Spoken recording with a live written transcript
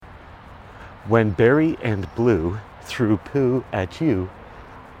When Bari and Blue threw poo at you,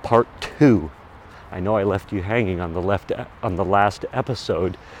 part 2. I know I left you hanging on the last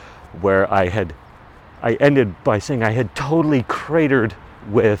episode where I ended by saying I had totally cratered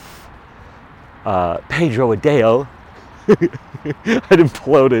with Pedro Adeo. I'd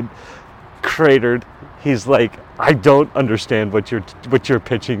imploded, cratered. He's like, I don't understand what you're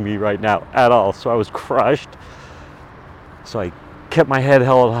pitching me right now at all. So I was crushed. So I kept my head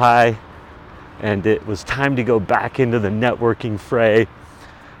held high, and it was time to go back into the networking fray.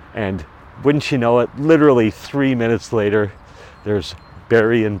 And wouldn't you know it, literally 3 minutes later, there's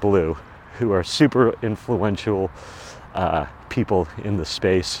Bari and Blue, who are super influential people in the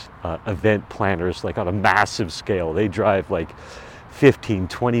space, event planners, like on a massive scale. They drive like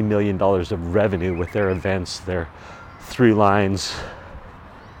 $15-20 million of revenue with their events, their through lines.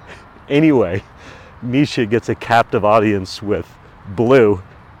 Anyway, Misha gets a captive audience with Blue,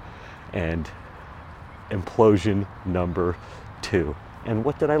 and implosion number 2. And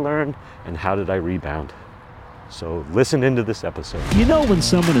what did I learn, and how did I rebound? So listen into this episode. You know when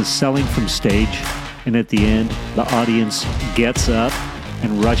someone is selling from stage, and at the end, the audience gets up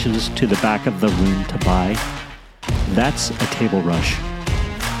and rushes to the back of the room to buy? That's a table rush.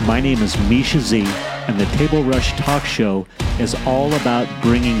 My name is Misha Z, and the Table Rush Talk Show is all about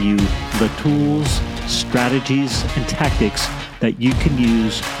bringing you the tools, strategies, and tactics that you can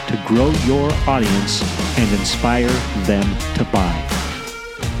use to grow your audience and inspire them to buy.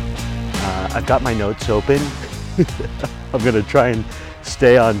 I've got my notes open. I'm going to try and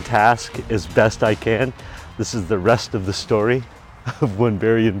stay on task as best I can. This is the rest of the story of when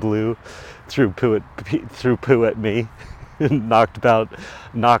Bari and Blue threw poo at me and knocked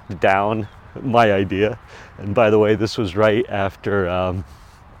down my idea. And by the way, this was right after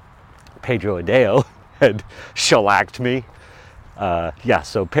Pedro Adeo had shellacked me.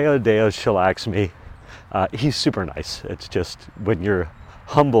 So Pedro Adeo shellacks me. He's super nice. It's just when you're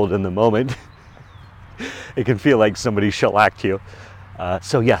humbled in the moment, it can feel like somebody shellacked you.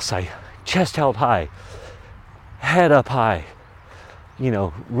 So yes, I chest held high, head up high,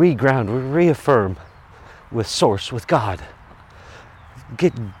 reground, reaffirm with Source, with God.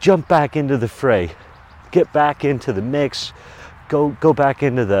 Jump back into the fray, get back into the mix, go back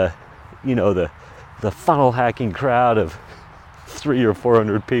into the funnel hacking crowd of 300 or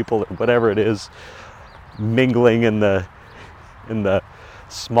 400 people or whatever it is, mingling in the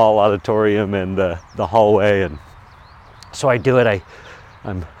small auditorium and the hallway. And so I do it. I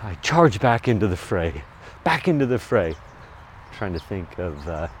charge back into the fray. I'm trying to think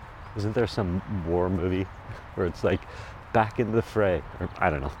of, isn't there some war movie where it's like back into the fray? Or I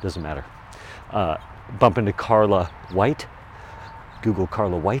don't know, doesn't matter. Bump into Carla White. Google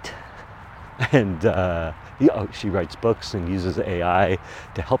Carla White. And she writes books and uses AI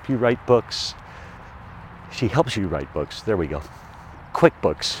to help you write books. She helps you write books. There we go.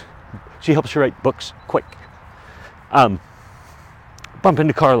 QuickBooks. She helps you write books quick. Bump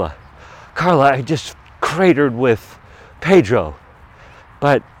into Carla. Carla, I just cratered with Pedro,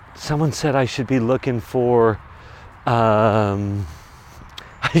 but someone said I should be looking for Bari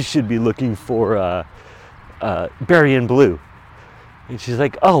and Blue. And she's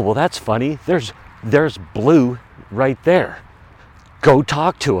like, oh, well, that's funny. There's Blue right there. Go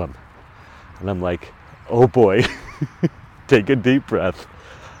talk to him. And I'm like, oh boy, take a deep breath.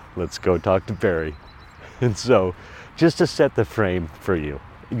 Let's go talk to Bari. And so, just to set the frame for you,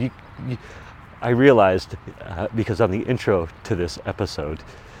 I realized, because on the intro to this episode,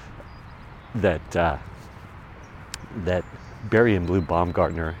 that Bari and Blue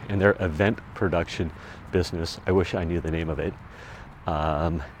Baumgartner and their event production business, I wish I knew the name of it,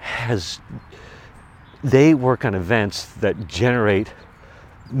 they work on events that generate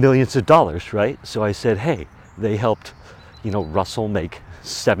millions of dollars, right? So I said, hey, they helped, Russell make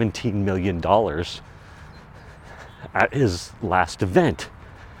 $17 million at his last event.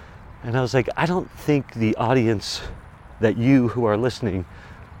 And I was like, I don't think the audience that you who are listening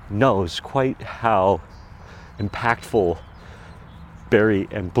knows quite how impactful Bari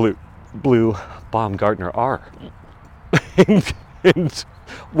and Blue Baumgartner are. and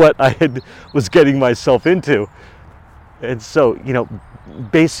what I was getting myself into. And so,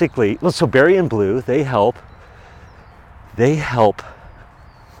 basically, so Bari and Blue, they help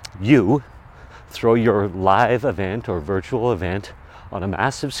you throw your live event or virtual event on a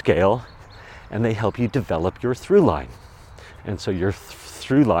massive scale, and they help you develop your through line. And so your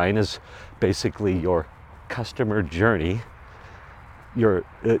through line is basically your customer journey. Your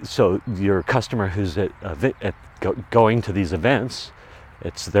customer who's going to these events,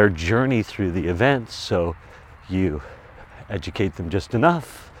 it's their journey through the events. So you educate them just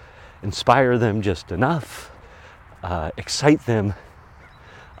enough, inspire them just enough, excite them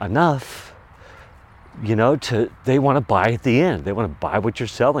enough, they want to buy at the end. They want to buy what you're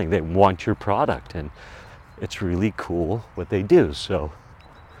selling. They want your product, and it's really cool what they do. So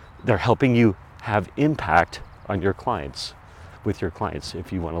they're helping you have impact on your clients, with your clients,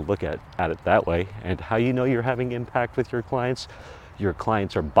 if you want to look at it that way. And how you know you're having impact with your clients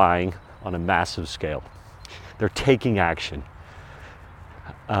are buying on a massive scale. They're taking action.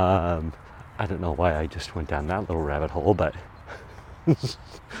 I don't know why I just went down that little rabbit hole, but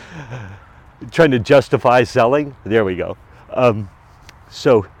trying to justify selling. There we go.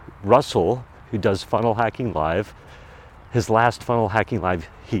 So Russell, who does Funnel Hacking Live, his last Funnel Hacking Live,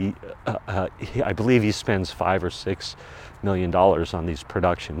 I believe he spends $5 or $6 million on these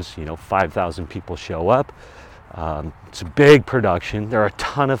productions. 5,000 people show up. It's a big production. They're a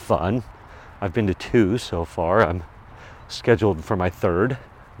ton of fun. I've been to 2 so far. I'm scheduled for my 3rd,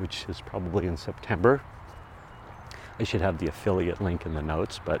 which is probably in September. I should have the affiliate link in the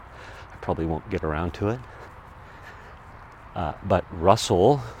notes, but I probably won't get around to it. But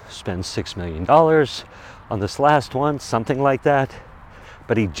Russell spends $6 million on this last one, something like that.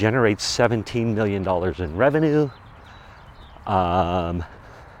 But he generates $17 million in revenue. And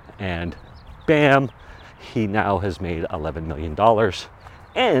bam, he now has made $11 million.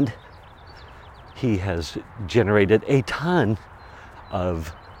 And he has generated a ton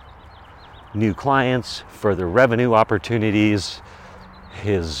of new clients, further revenue opportunities.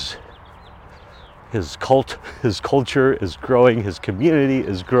 His culture is growing, his community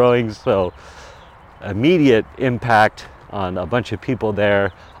is growing. So immediate impact on a bunch of people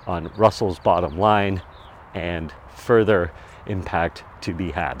there, on Russell's bottom line, and further impact to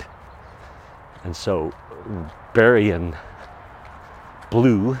be had. And so Bari and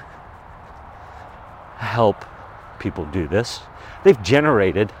Blue help people do this. They've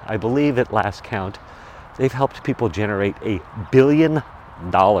generated, I believe at last count, they've helped people generate $1 billion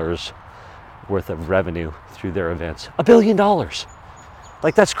worth of revenue through their events. $1 billion.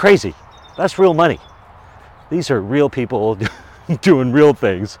 Like, that's crazy. That's real money. These are real people doing real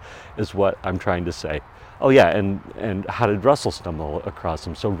things, is what I'm trying to say. Oh yeah, and how did Russell stumble across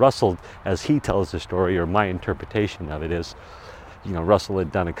them? So Russell, as he tells the story, or my interpretation of it is, Russell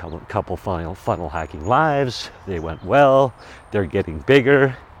had done a couple funnel hacking lives. They went well. They're getting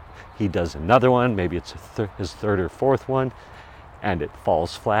bigger. He does another one. Maybe it's his 3rd or 4th one, and it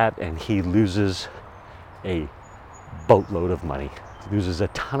falls flat, and he loses a boatload of money. Loses a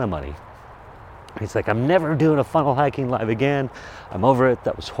ton of money. He's like, I'm never doing a funnel hacking live again. I'm over it.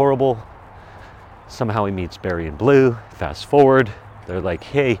 That was horrible. Somehow he meets Bari and Blue. Fast forward, they're like,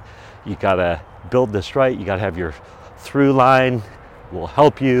 hey, you gotta build this right. You gotta have your through line. We'll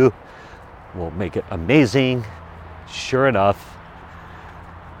help you. We'll make it amazing. Sure enough,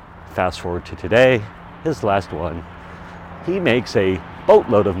 fast forward to today, his last one, he makes a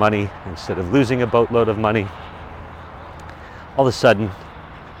boatload of money instead of losing a boatload of money. All of a sudden,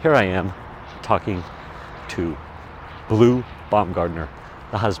 here I am talking to Blue Baumgartner,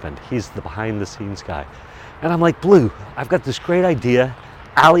 the husband. He's the behind the scenes guy. And I'm like, Blue, I've got this great idea.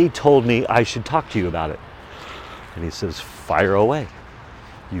 Allie told me I should talk to you about it. And he says, fire away.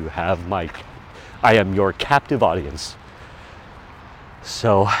 I am your captive audience.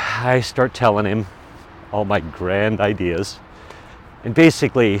 So I start telling him all my grand ideas. And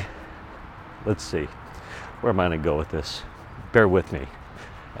basically, let's see, where am I gonna go with this? Bear with me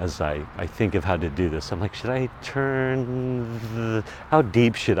as I think of how to do this. I'm like, should I how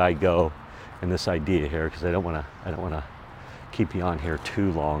deep should I go in this idea here? Because I don't wanna keep you on here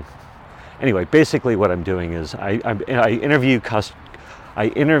too long. Anyway, basically what I'm doing is I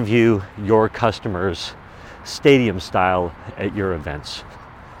interview your customers stadium style at your events.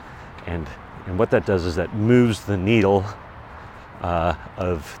 And what that does is that moves the needle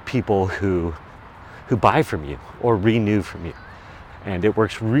of people who buy from you or renew from you. And it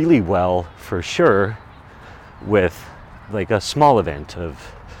works really well for sure with like a small event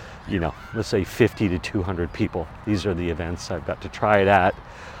of, let's say 50 to 200 people. These are the events I've got to try it at.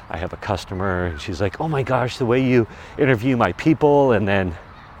 I have a customer and she's like, oh my gosh, the way you interview my people and then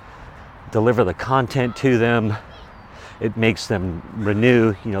deliver the content to them, it makes them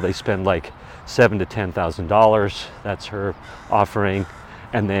renew. They spend like $7,000 to $10,000. That's her offering.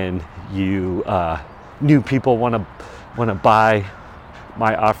 And then new people want to buy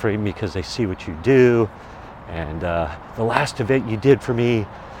my offering because they see what you do. And the last event you did for me,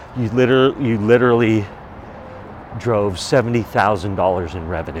 you literally drove $70,000 in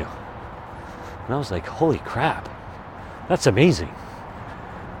revenue. And I was like, holy crap, that's amazing.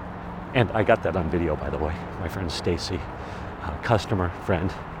 And I got that on video, by the way. My friend Stacy, customer,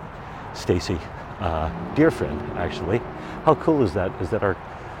 friend. Stacy, dear friend, actually. How cool is that? Is that our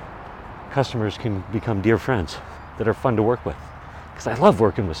customers can become dear friends that are fun to work with? Because I love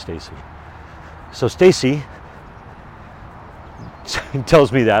working with Stacy. So Stacy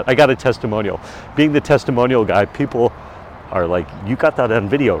tells me that. I got a testimonial. Being the testimonial guy, people are like, you got that on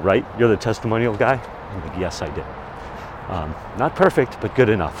video, right? You're the testimonial guy? I'm like, yes, I did. Not perfect, but good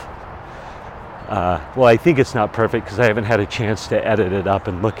enough. Well, I think it's not perfect because I haven't had a chance to edit it up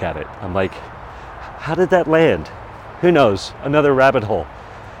and look at it. I'm like, how did that land? Who knows? Another rabbit hole.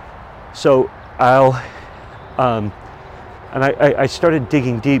 So and I started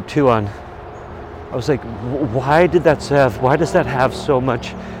digging deep too I was like, why does that have so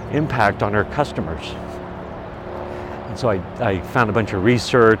much impact on our customers? And so I found a bunch of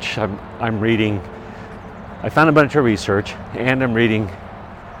research. I found a bunch of research, and I'm reading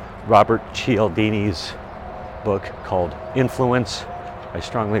Robert Cialdini's book called Influence. I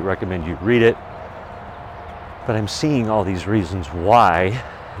strongly recommend you read it. But I'm seeing all these reasons why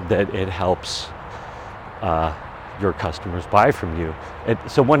that it helps your customers buy from you.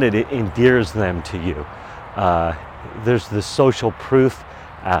 So one, it endears them to you. There's the social proof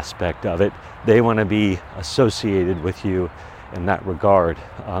aspect of it. They want to be associated with you in that regard.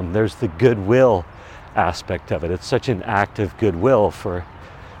 There's the goodwill aspect of it. It's such an act of goodwill for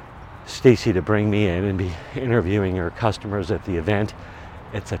Stacy to bring me in and be interviewing her customers at the event.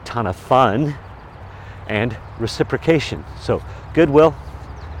 It's a ton of fun and reciprocation. So goodwill,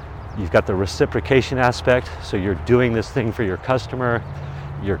 you've got the reciprocation aspect. So you're doing this thing for your customer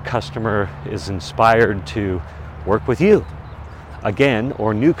is inspired to work with you again,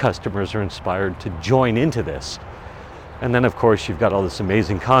 or new customers are inspired to join into this. And then of course you've got all this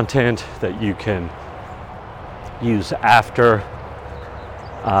amazing content that you can use after.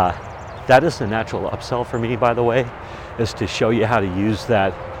 That is the natural upsell for me, by the way, is to show you how to use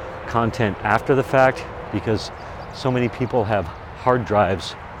that content after the fact, because so many people have hard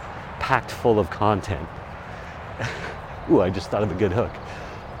drives packed full of content. Ooh, I just thought of a good hook.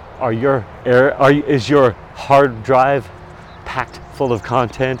 Is your hard drive packed full of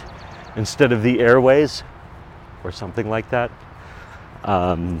content instead of the airways or something like that?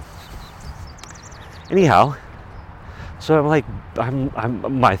 Anyhow, so I'm like,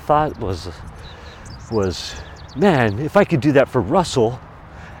 my thought was, man, if I could do that for Russell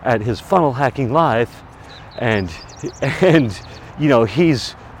at his funnel hacking live, and you know,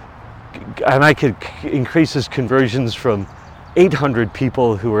 I could increase his conversions from 800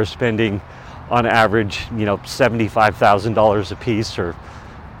 people who are spending on average, you know, $75,000 a piece or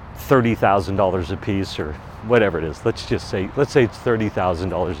 $30,000 a piece or whatever it is. Let's say it's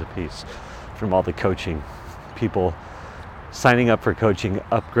 $30,000 a piece from all the coaching people signing up for coaching,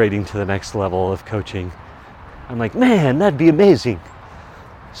 upgrading to the next level of coaching. I'm like, man, that'd be amazing.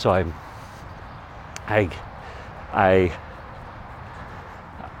 So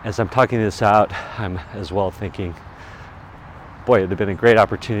as I'm talking this out, I'm as well thinking, boy, it'd have been a great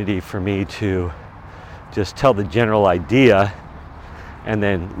opportunity for me to just tell the general idea and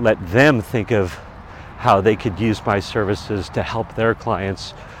then let them think of how they could use my services to help their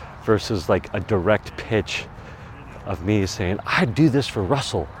clients, versus like a direct pitch of me saying, I'd do this for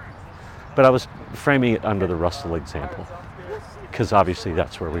Russell. But I was framing it under the Russell example, because obviously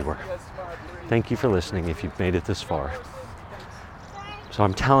that's where we were. Thank you for listening if you've made it this far. So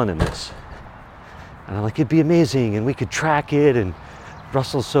I'm telling him this. And I'm like, it'd be amazing, and we could track it, and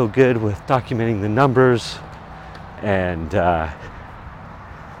Russell's so good with documenting the numbers. And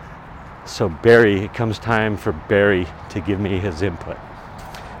so it comes time for Bari to give me his input.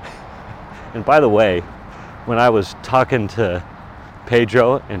 And by the way, when I was talking to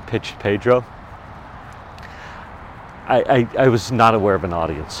Pedro and pitched Pedro, I was not aware of an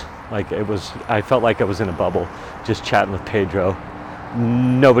audience. I felt like I was in a bubble just chatting with Pedro.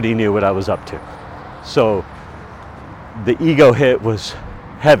 Nobody knew what I was up to. So the ego hit was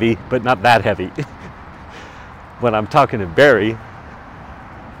heavy, but not that heavy. When I'm talking to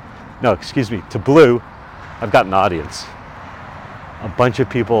to Blue, I've got an audience. A bunch of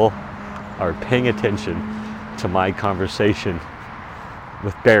people are paying attention to my conversation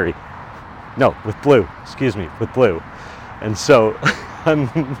with Bari. No, with Blue, with Blue. And so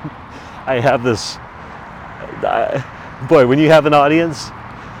I have this, boy, when you have an audience,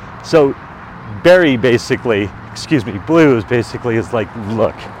 so Blue is like,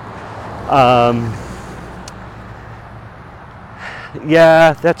 look,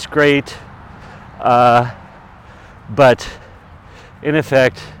 yeah, that's great, but in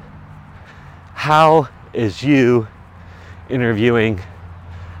effect, how is you interviewing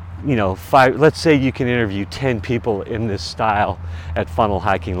let's say you can interview 10 people in this style at Funnel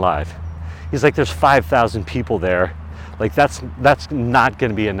Hacking Live. He's like, there's 5,000 people there. Like that's not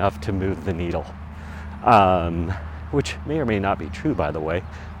going to be enough to move the needle. Which may or may not be true, by the way.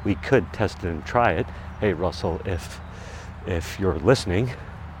 We could test it and try it. Hey, Russell, if you're listening,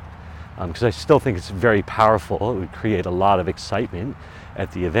 because I still think it's very powerful. It would create a lot of excitement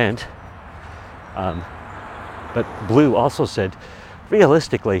at the event. But Blue also said,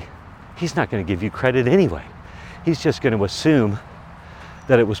 realistically, he's not going to give you credit anyway. He's just going to assume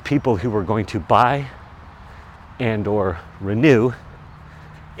that it was people who were going to buy and or renew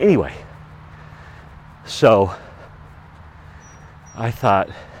anyway. So I thought,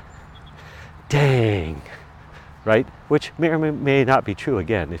 dang, right? Which may or may not be true.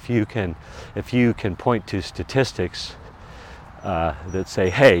 Again, if you can point to statistics that say,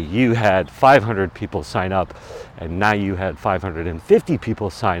 hey, you had 500 people sign up and now you had 550 people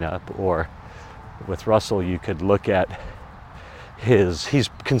sign up, or with Russell you could look at he's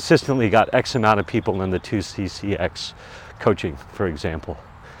consistently got X amount of people in the 2CCX coaching, for example.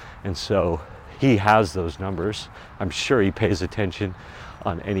 And so he has those numbers. I'm sure he pays attention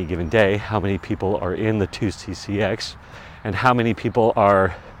on any given day how many people are in the 2CCX and how many people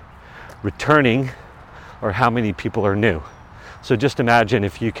are returning or how many people are new. So just imagine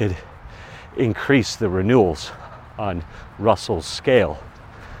if you could increase the renewals on Russell's scale.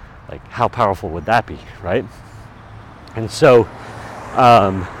 Like, how powerful would that be, right? And so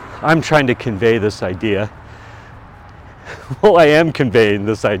I'm trying to convey this idea. Well, I am conveying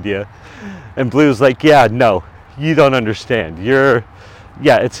this idea. And Blue's like, yeah, no, you don't understand.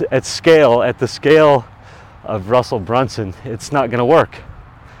 It's at the scale of Russell Brunson, it's not going to work.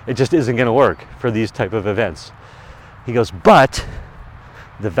 It just isn't going to work for these type of events. He goes, but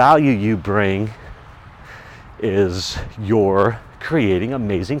the value you bring is you're creating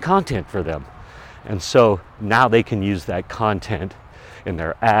amazing content for them. And so now they can use that content in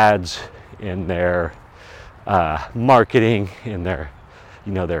their ads, in their marketing, in their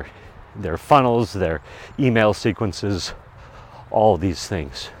funnels, their email sequences, all these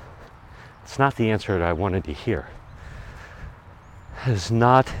things. It's not the answer that I wanted to hear. It's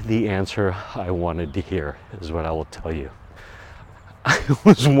not the answer I wanted to hear, is what I will tell you. I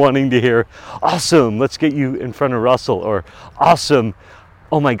was wanting to hear, awesome, let's get you in front of Russell, or awesome,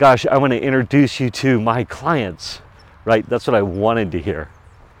 oh my gosh, I want to introduce you to my clients, right? That's what I wanted to hear.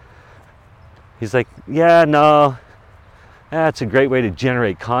 He's like, yeah, no, that's a great way to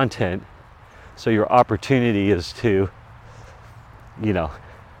generate content. So your opportunity is to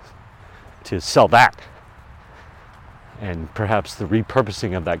sell that. And perhaps the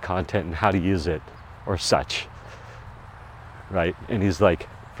repurposing of that content and how to use it or such, right? And he's like,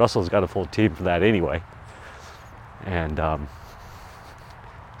 Russell's got a full team for that anyway. And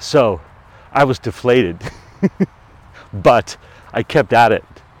so I was deflated, but I kept at it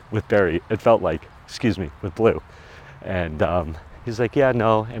with Bari. It felt like, with Blue. And he's like, yeah,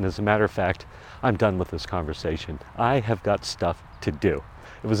 no. And as a matter of fact, I'm done with this conversation. I have got stuff to do.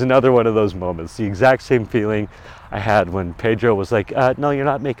 It was another one of those moments, the exact same feeling I had when Pedro was like, no, you're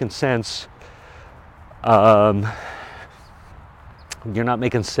not making sense. You're not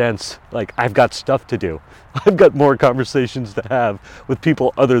making sense. Like, I've got stuff to do. I've got more conversations to have with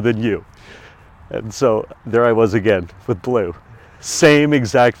people other than you. And so there I was again with Blue. Same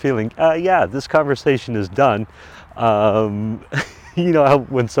exact feeling. Yeah, this conversation is done. You know how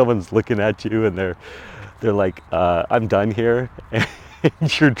when someone's looking at you and they're like, I'm done here.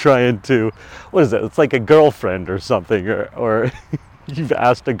 And you're trying to, what is it? It's like a girlfriend or something, or you've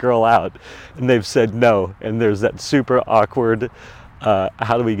asked a girl out and they've said no. And there's that super awkward,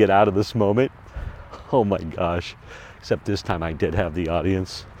 how do we get out of this moment? Oh my gosh. Except this time I did have the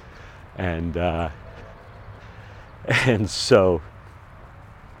audience. And so,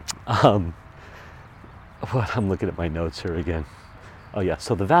 I'm looking at my notes here again. Oh yeah,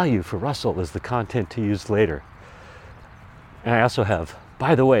 so the value for Russell is the content to use later. And I also have,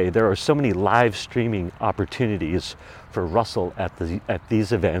 by the way, there are so many live streaming opportunities for Russell at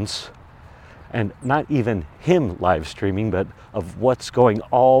these events, and not even him live streaming, but of what's going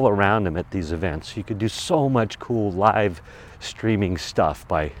all around him at these events. You could do so much cool live streaming stuff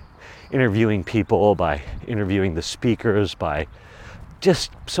by interviewing people, by interviewing the speakers, by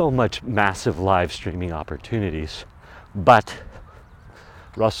just so much massive live streaming opportunities. But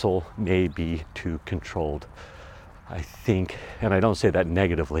Russell may be too controlled, I think, and I don't say that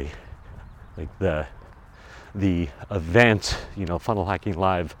negatively. Like the event, Funnel Hacking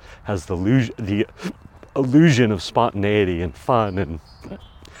Live has the illusion of spontaneity and fun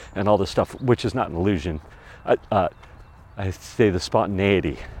and all this stuff, which is not an illusion. I say the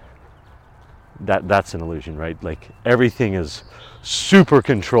spontaneity, that's an illusion, right? Like everything is super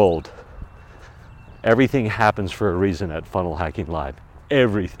controlled. Everything happens for a reason at Funnel Hacking Live.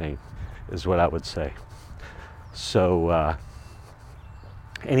 Everything is what I would say. So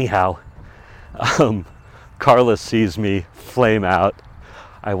anyhow, Carla sees me flame out.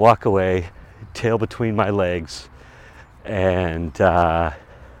 I walk away, tail between my legs, and I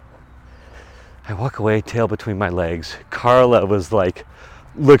walk away, tail between my legs. Carla was like,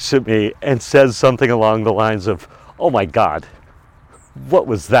 looks at me and says something along the lines of, "Oh my God, what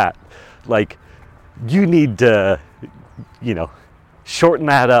was that? Like, you need to, shorten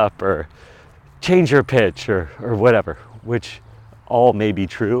that up or change your pitch or whatever," which all may be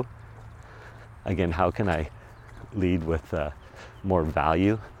true. Again, how can I lead with more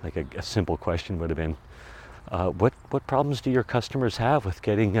value? Like a simple question would have been, what problems do your customers have with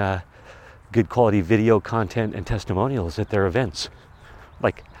getting good quality video content and testimonials at their events?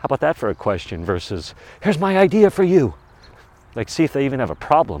 Like, how about that for a question versus, here's my idea for you. Like, see if they even have a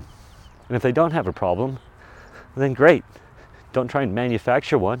problem. And if they don't have a problem, then great. Don't try and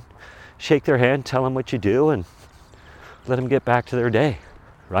manufacture one. Shake their hand, tell them what you do, and let them get back to their day,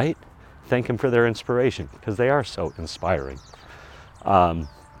 right? Thank them for their inspiration, because they are so inspiring. Where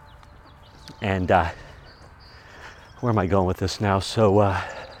am I going with this now? So,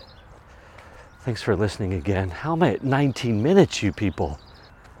 thanks for listening again. How am I at 19 minutes, you people?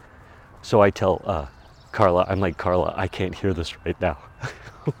 So I tell Carla, I'm like, Carla, I can't hear this right now.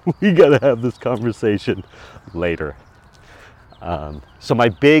 We gotta have this conversation later. So my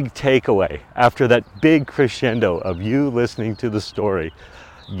big takeaway after that big crescendo of you listening to the story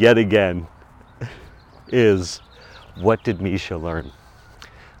yet again is, what did Misha learn?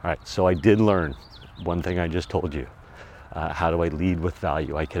 All right, so I did learn one thing I just told you. How do I lead with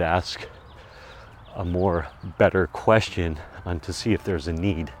value? I could ask a more better question to see if there's a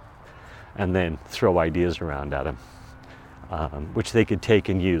need, and then throw ideas around at them, which they could take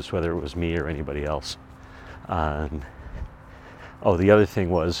and use, whether it was me or anybody else. The other thing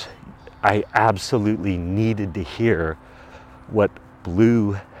was, I absolutely needed to hear what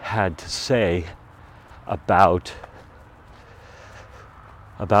Blue had to say about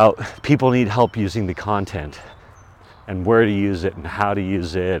people need help using the content and where to use it and how to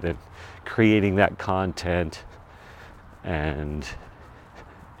use it and creating that content. And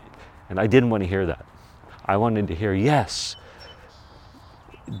I didn't want to hear that. I wanted to hear, yes,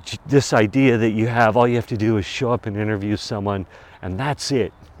 this idea that you have, all you have to do is show up and interview someone, and that's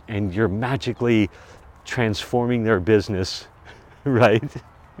it. And you're magically transforming their business, right?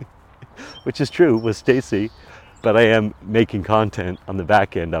 Which is true with Stacy, but I am making content on the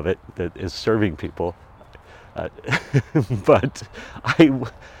back end of it that is serving people. But do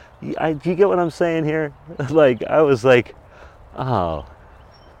you get what I'm saying here? Like, I was like, oh,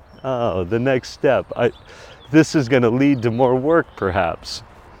 the next step. This is going to lead to more work, perhaps.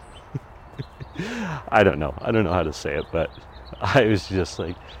 I don't know how to say it, but I was just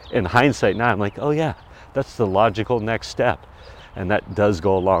like, in hindsight now, I'm like, oh yeah, that's the logical next step. And that does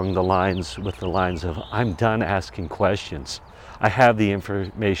go along the lines of, I'm done asking questions. I have the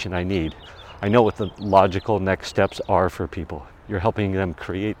information I need. I know what the logical next steps are for people. You're helping them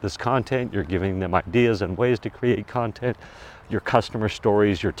create this content. You're giving them ideas and ways to create content. Your customer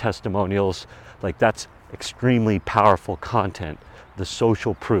stories, your testimonials, like that's extremely powerful content. The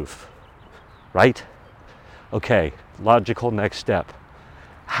social proof, right? Okay, logical next step.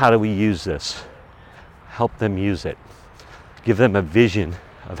 How do we use this? Help them use it. Give them a vision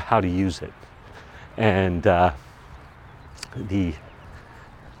of how to use it. And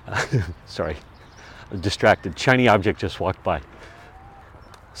sorry, I'm distracted. Shiny object just walked by.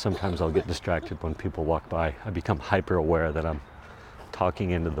 Sometimes I'll get distracted when people walk by. I become hyper aware that I'm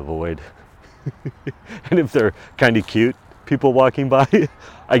talking into the void. And if they're kind of cute, people walking by,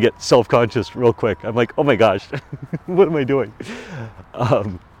 I get self-conscious real quick. I'm like, oh my gosh, what am I doing?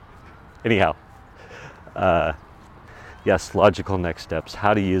 Anyhow, yes, logical next steps,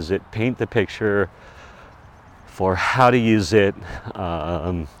 how to use it, paint the picture for how to use it.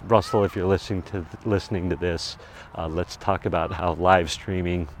 Russell, if you're listening to this, let's talk about how live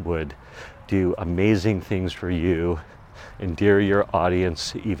streaming would do amazing things for you, endear your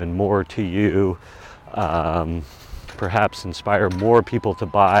audience even more to you, perhaps inspire more people to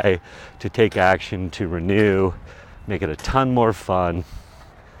buy, to take action, to renew, make it a ton more fun.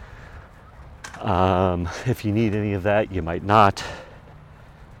 If you need any of that, you might not.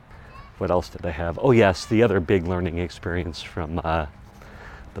 What else did I have? Oh yes, the other big learning experience from the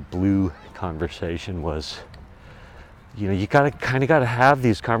Blue conversation was, you gotta have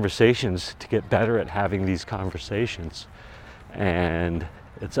these conversations to get better at having these conversations. And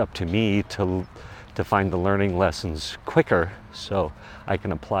it's up to me to find the learning lessons quicker so I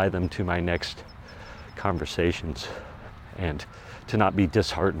can apply them to my next conversations and to not be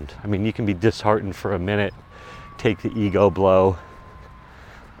disheartened. I mean, you can be disheartened for a minute, take the ego blow,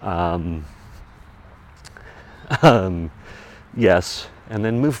 yes, and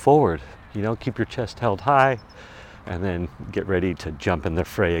then move forward. You know, keep your chest held high and then get ready to jump in the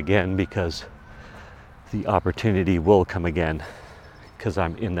fray again, because the opportunity will come again, because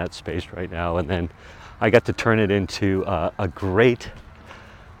I'm in that space right now. And then I got to turn it into a great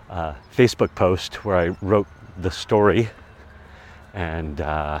Facebook post where I wrote the story, and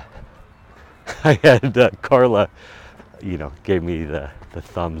I had Carla, you know, gave me the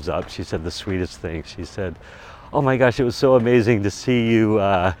thumbs up. She said the sweetest thing. She said, "Oh my gosh, it was so amazing to see you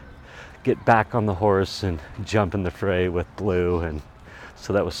get back on the horse and jump in the fray with Blue." And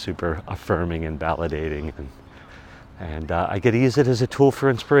so that was super affirming and validating. And I get to use it as a tool for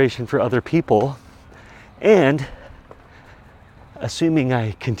inspiration for other people. And assuming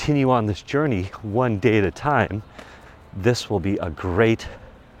I continue on this journey one day at a time, this will be a great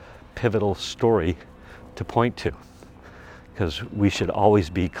pivotal story to point to, because we should always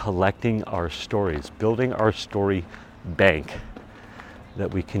be collecting our stories, building our story bank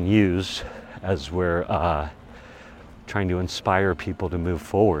that we can use as we're trying to inspire people to move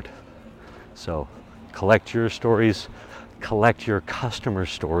forward. So collect your stories, collect your customer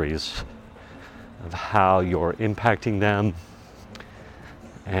stories of how you're impacting them,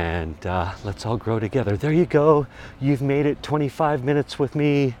 and let's all grow together. There you go. You've made it 25 minutes with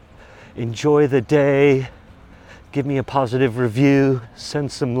me. Enjoy the day. Give me a positive review.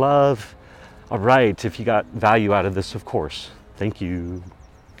 Send some love. All right, if you got value out of this, of course. Thank you.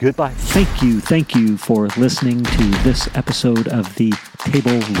 Goodbye. Thank you for listening to this episode of the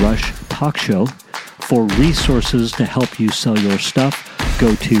Table Rush Talk Show. For resources to help you sell your stuff,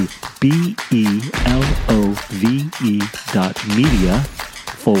 go to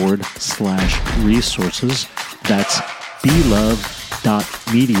belove.media/resources. That's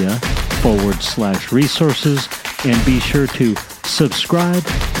belove.media/resources. And be sure to subscribe,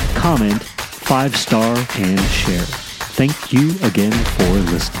 comment, 5-star, and share. Thank you again for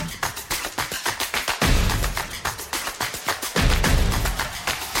listening.